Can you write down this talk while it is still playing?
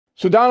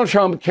So Donald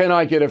Trump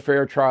cannot get a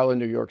fair trial in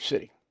New York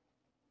City.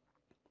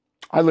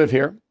 I live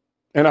here,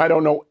 and I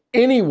don't know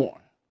anyone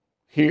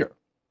here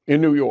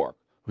in New York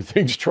who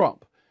thinks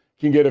Trump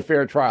can get a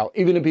fair trial,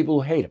 even the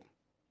people who hate him.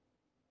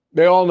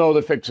 They all know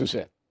the fix is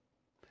in.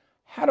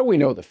 How do we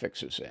know the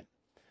fix is in?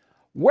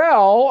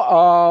 Well,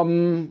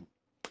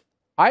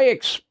 I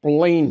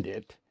explained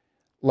it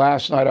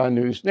last night on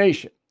News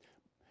Nation,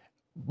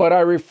 but I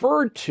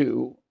referred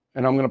to,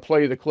 and I'm going to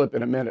play you the clip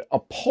in a minute, a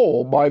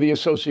poll by the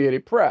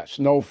Associated Press,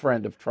 no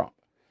friend of Trump.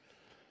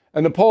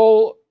 And the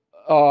poll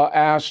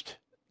asked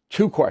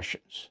two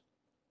questions.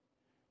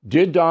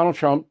 Did Donald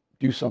Trump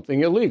do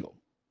something illegal?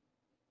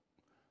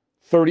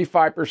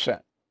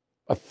 35%,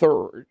 a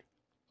third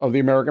of the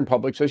American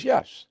public says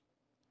yes.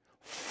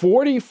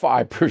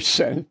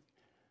 45%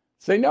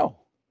 say no.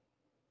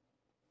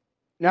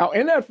 Now,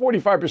 in that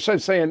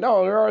 45% saying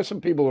no, there are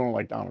some people who don't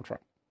like Donald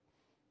Trump.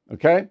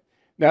 Okay?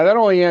 Now, that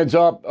only adds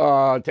up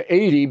to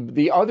 80.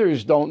 The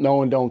others don't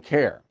know and don't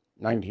care,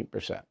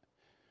 19%.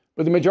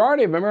 But the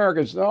majority of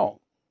Americans know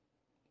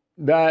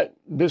that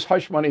this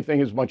hush money thing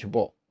is a bunch of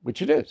bull,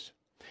 which it is.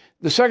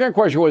 The second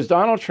question was,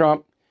 Donald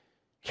Trump,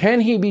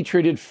 can he be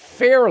treated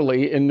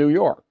fairly in New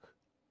York?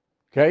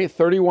 Okay,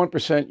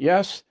 31%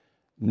 yes,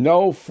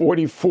 no,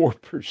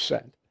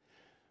 44%.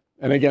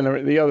 And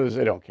again, the others,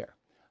 they don't care.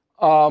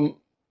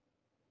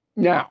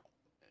 Now,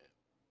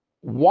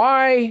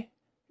 why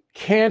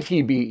can't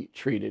he be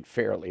treated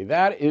fairly?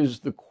 That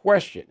is the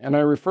question. And I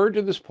referred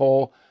to this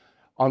poll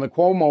on the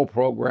Cuomo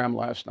program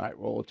last night.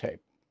 Roll the tape.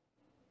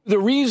 The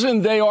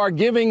reason they are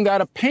giving that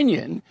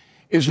opinion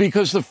is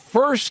because the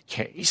first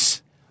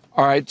case,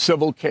 all right,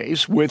 civil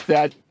case with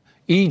that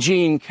E.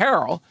 Jean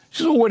Carroll,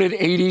 she's awarded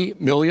 $80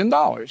 million.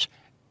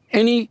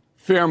 Any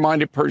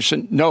fair-minded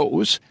person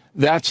knows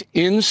that's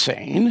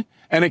insane,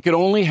 and it could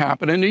only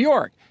happen in New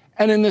York.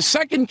 And in the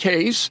second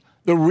case,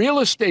 the real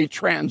estate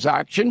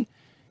transaction,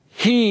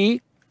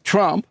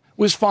 Trump,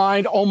 was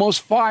fined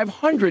almost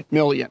 $500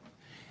 million.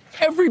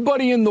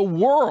 Everybody in the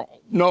world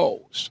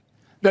knows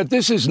that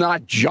this is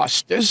not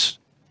justice,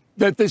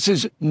 that this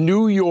is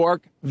New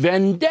York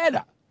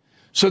vendetta.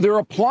 So they're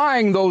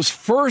applying those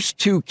first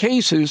two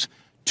cases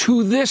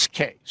to this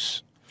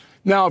case.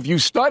 Now, if you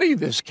study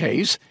this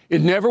case,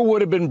 it never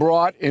would have been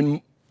brought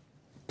in,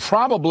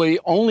 probably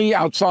only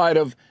outside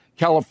of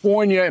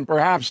California and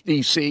perhaps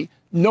D.C.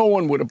 No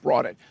one would have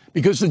brought it,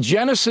 because the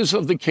genesis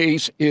of the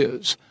case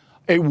is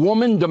a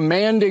woman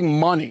demanding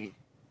money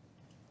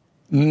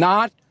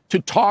not to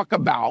talk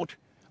about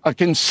a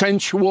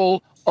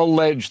consensual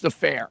alleged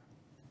affair.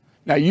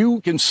 Now, you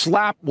can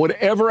slap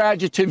whatever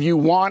adjective you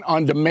want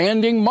on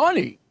demanding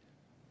money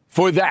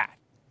for that.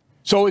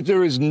 So if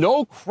there is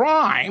no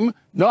crime,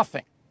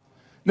 nothing.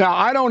 Now,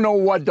 I don't know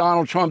what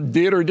Donald Trump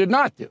did or did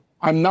not do.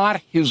 I'm not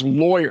his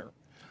lawyer.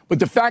 But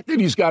the fact that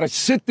he's got to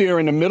sit there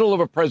in the middle of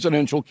a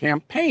presidential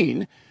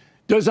campaign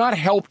does not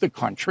help the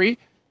country.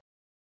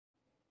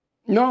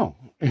 No,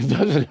 it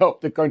doesn't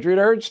help the country. It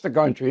hurts the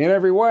country in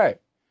every way.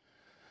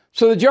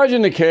 So the judge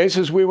in the case,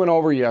 as we went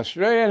over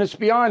yesterday, and it's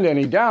beyond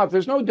any doubt,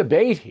 there's no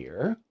debate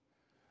here.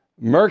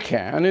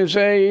 Mercan is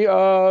a,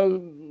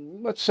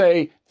 let's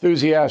say,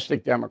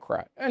 enthusiastic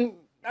Democrat. And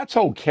that's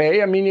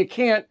okay. I mean, you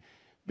can't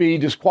be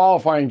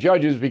disqualifying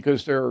judges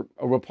because they're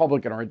a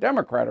Republican or a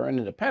Democrat or an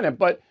independent.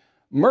 But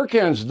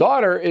Mercan's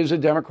daughter is a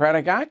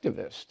Democratic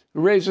activist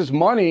who raises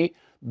money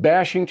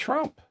bashing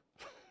Trump.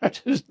 That's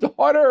his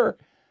daughter.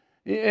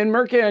 And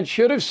Mercan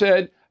should have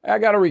said, I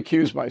got to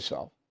recuse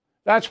myself.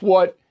 That's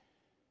what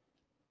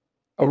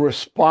a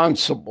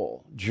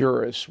responsible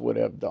jurist would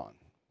have done.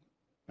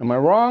 Am I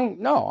wrong?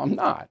 No, I'm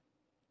not.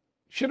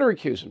 Should have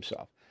recused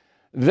himself.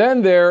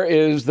 Then there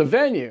is the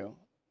venue.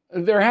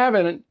 They're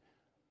having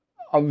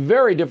a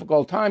very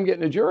difficult time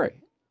getting a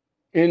jury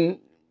in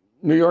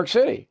New York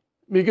City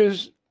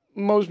because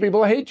most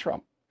people hate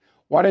Trump.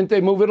 Why didn't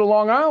they move it to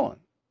Long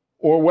Island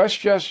or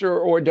Westchester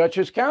or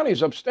Dutchess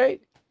counties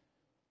upstate?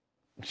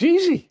 It's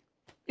easy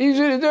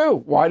to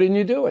do. Why didn't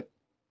you do it?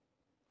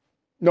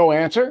 No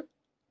answer.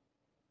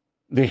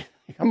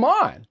 Come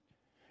on.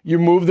 You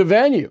move the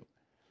venue.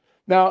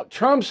 Now,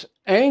 Trump's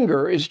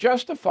anger is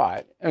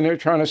justified, and they're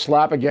trying to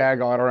slap a gag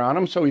around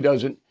him so he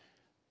doesn't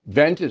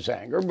vent his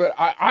anger. But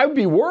I'd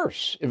be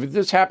worse. If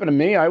this happened to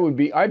me,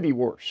 I'd be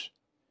worse.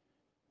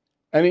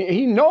 And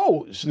he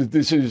knows that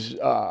this is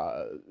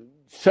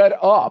set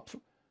up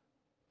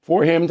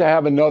for him to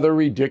have another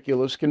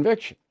ridiculous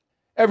conviction.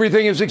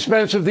 Everything is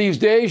expensive these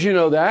days, you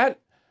know that.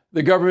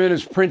 The government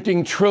is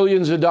printing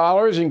trillions of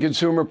dollars and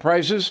consumer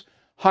prices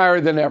higher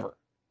than ever.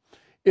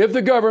 If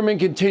the government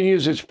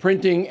continues its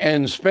printing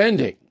and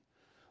spending,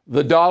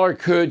 the dollar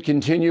could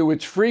continue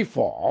its free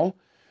fall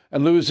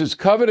and lose its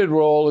coveted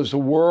role as the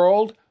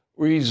world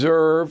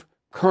reserve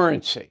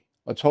currency.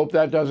 Let's hope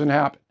that doesn't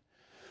happen.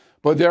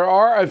 But there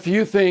are a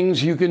few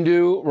things you can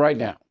do right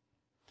now.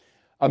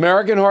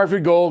 American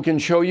Hartford Gold can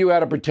show you how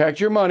to protect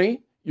your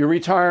money, your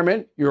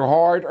retirement, your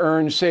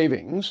hard-earned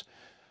savings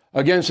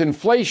against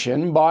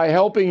inflation by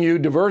helping you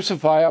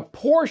diversify a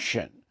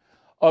portion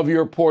of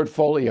your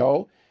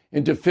portfolio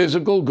into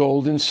physical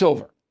gold and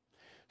silver.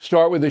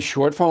 start with a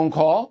short phone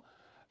call,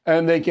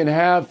 and they can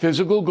have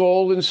physical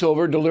gold and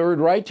silver delivered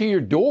right to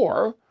your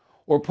door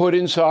or put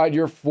inside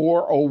your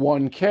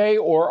 401k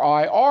or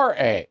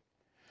IRA.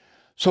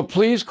 So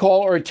please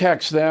call or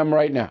text them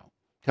right now.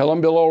 Tell them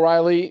Bill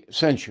O'Reilly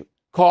sent you.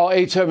 Call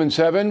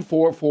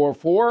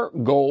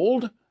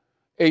 877-444-GOLD,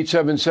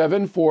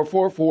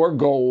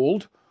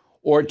 877-444-GOLD,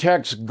 or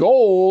text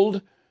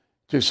GOLD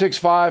to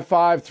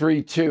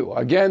 65532.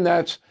 Again,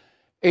 that's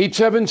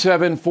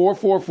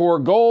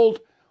 877-444-GOLD,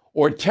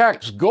 or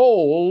text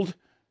GOLD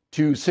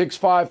to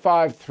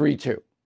 65532.